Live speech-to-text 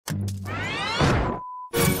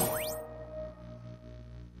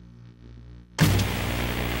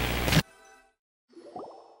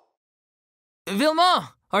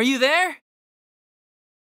Vilma, are you there?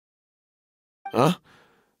 Huh?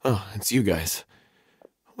 Oh, it's you guys.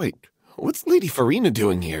 Wait, what's Lady Farina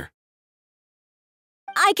doing here?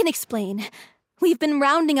 I can explain. We've been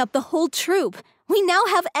rounding up the whole troop. We now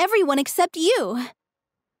have everyone except you.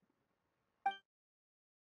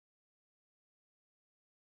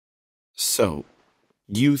 So,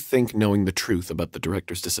 you think knowing the truth about the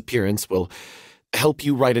director's disappearance will help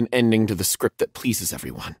you write an ending to the script that pleases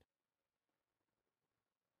everyone?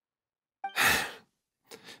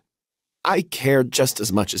 I care just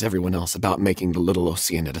as much as everyone else about making the Little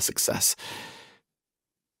Oceanid a success.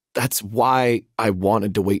 That's why I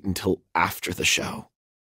wanted to wait until after the show.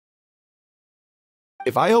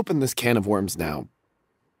 If I open this can of worms now,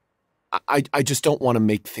 I just don't want to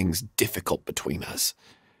make things difficult between us.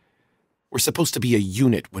 We're supposed to be a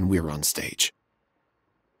unit when we're on stage.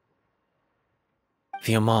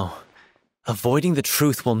 Vilma, avoiding the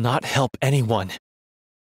truth will not help anyone.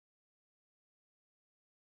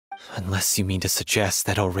 Unless you mean to suggest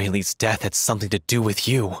that Aurelie's death had something to do with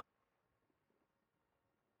you.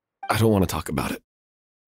 I don't want to talk about it.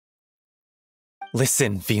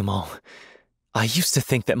 Listen, Vilma. I used to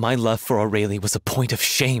think that my love for Aurelie was a point of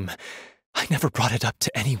shame. I never brought it up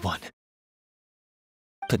to anyone.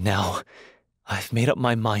 But now, I've made up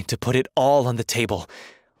my mind to put it all on the table.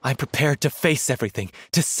 I'm prepared to face everything,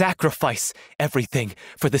 to sacrifice everything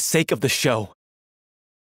for the sake of the show.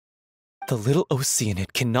 The Little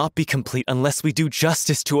Oceanid cannot be complete unless we do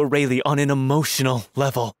justice to Aurelie on an emotional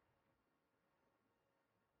level.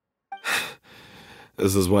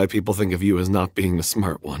 This is why people think of you as not being the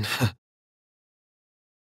smart one.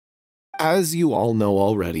 As you all know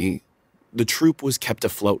already, the troupe was kept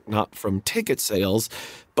afloat not from ticket sales,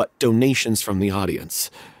 but donations from the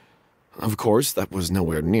audience. Of course, that was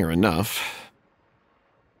nowhere near enough.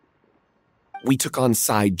 We took on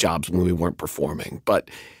side jobs when we weren't performing, but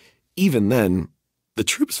even then, the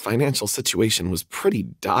troupe's financial situation was pretty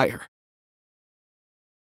dire.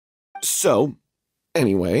 So,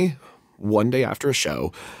 anyway, one day after a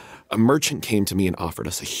show, a merchant came to me and offered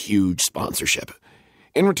us a huge sponsorship.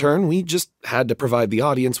 In return, we just had to provide the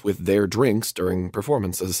audience with their drinks during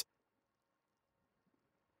performances.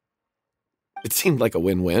 It seemed like a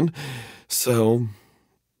win-win, so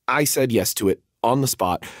I said yes to it on the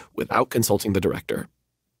spot without consulting the director.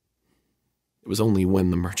 It was only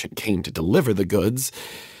when the merchant came to deliver the goods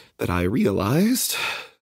that I realized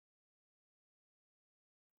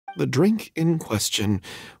the drink in question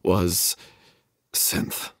was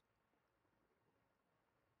synth.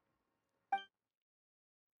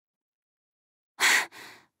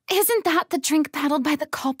 Isn't that the drink peddled by the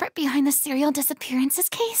culprit behind the serial disappearances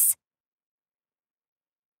case?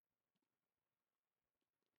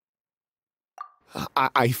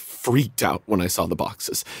 I freaked out when I saw the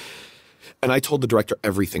boxes, and I told the director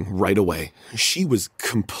everything right away. She was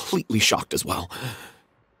completely shocked as well.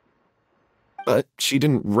 But she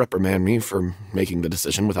didn't reprimand me for making the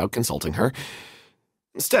decision without consulting her.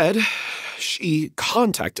 Instead, she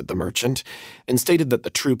contacted the merchant and stated that the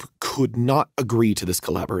troupe could not agree to this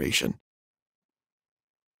collaboration.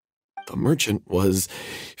 The merchant was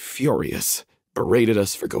furious, berated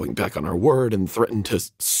us for going back on our word, and threatened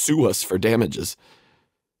to sue us for damages.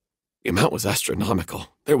 The amount was astronomical.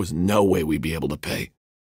 There was no way we'd be able to pay.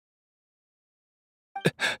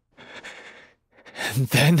 And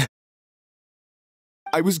then?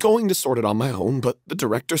 I was going to sort it on my own, but the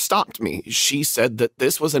director stopped me. She said that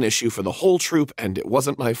this was an issue for the whole troupe and it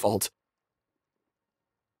wasn't my fault.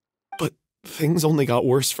 But things only got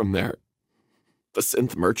worse from there. The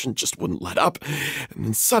synth merchant just wouldn't let up, and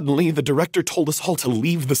then suddenly the director told us all to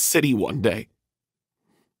leave the city one day.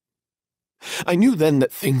 I knew then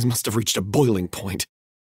that things must have reached a boiling point.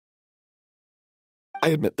 I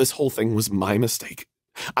admit this whole thing was my mistake.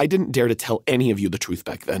 I didn't dare to tell any of you the truth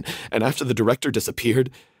back then, and after the director disappeared,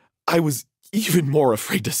 I was even more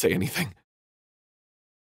afraid to say anything.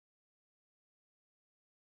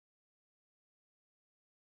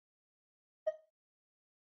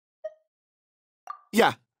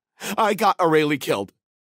 Yeah, I got Aurelie killed.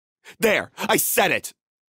 There, I said it.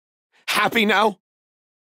 Happy now?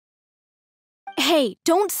 Hey,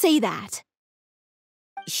 don't say that.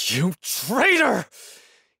 You traitor!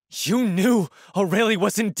 You knew Aurelie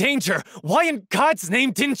was in danger! Why in God's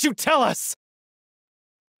name didn't you tell us?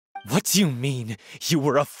 What do you mean, you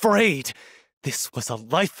were afraid? This was a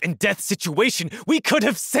life-and-death situation! We could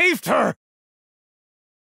have saved her!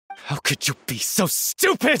 How could you be so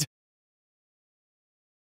stupid?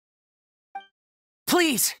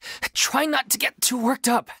 Please, try not to get too worked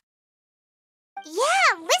up.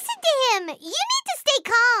 Yeah, listen to him! You need to stay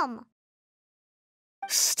calm!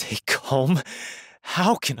 Stay calm?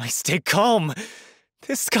 How can I stay calm?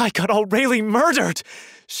 This guy got Aurelie murdered!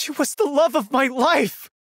 She was the love of my life!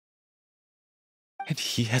 And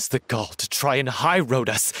he has the gall to try and high-road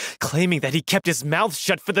us, claiming that he kept his mouth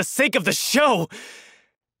shut for the sake of the show!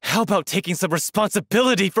 How about taking some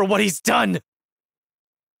responsibility for what he's done?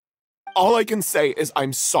 All I can say is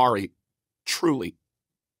I'm sorry. Truly.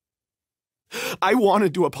 I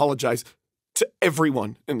wanted to apologize to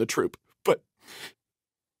everyone in the troupe, but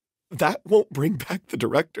that won't bring back the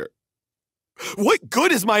director. What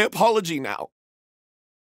good is my apology now?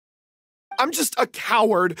 I'm just a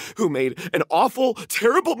coward who made an awful,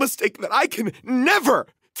 terrible mistake that I can never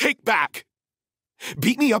take back.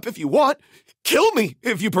 Beat me up if you want. Kill me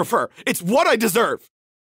if you prefer. It's what I deserve.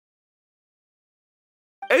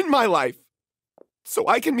 End my life so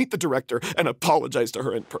I can meet the director and apologize to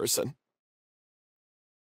her in person.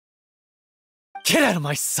 Get out of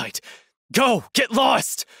my sight! Go! Get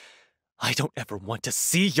lost! I don't ever want to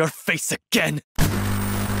see your face again!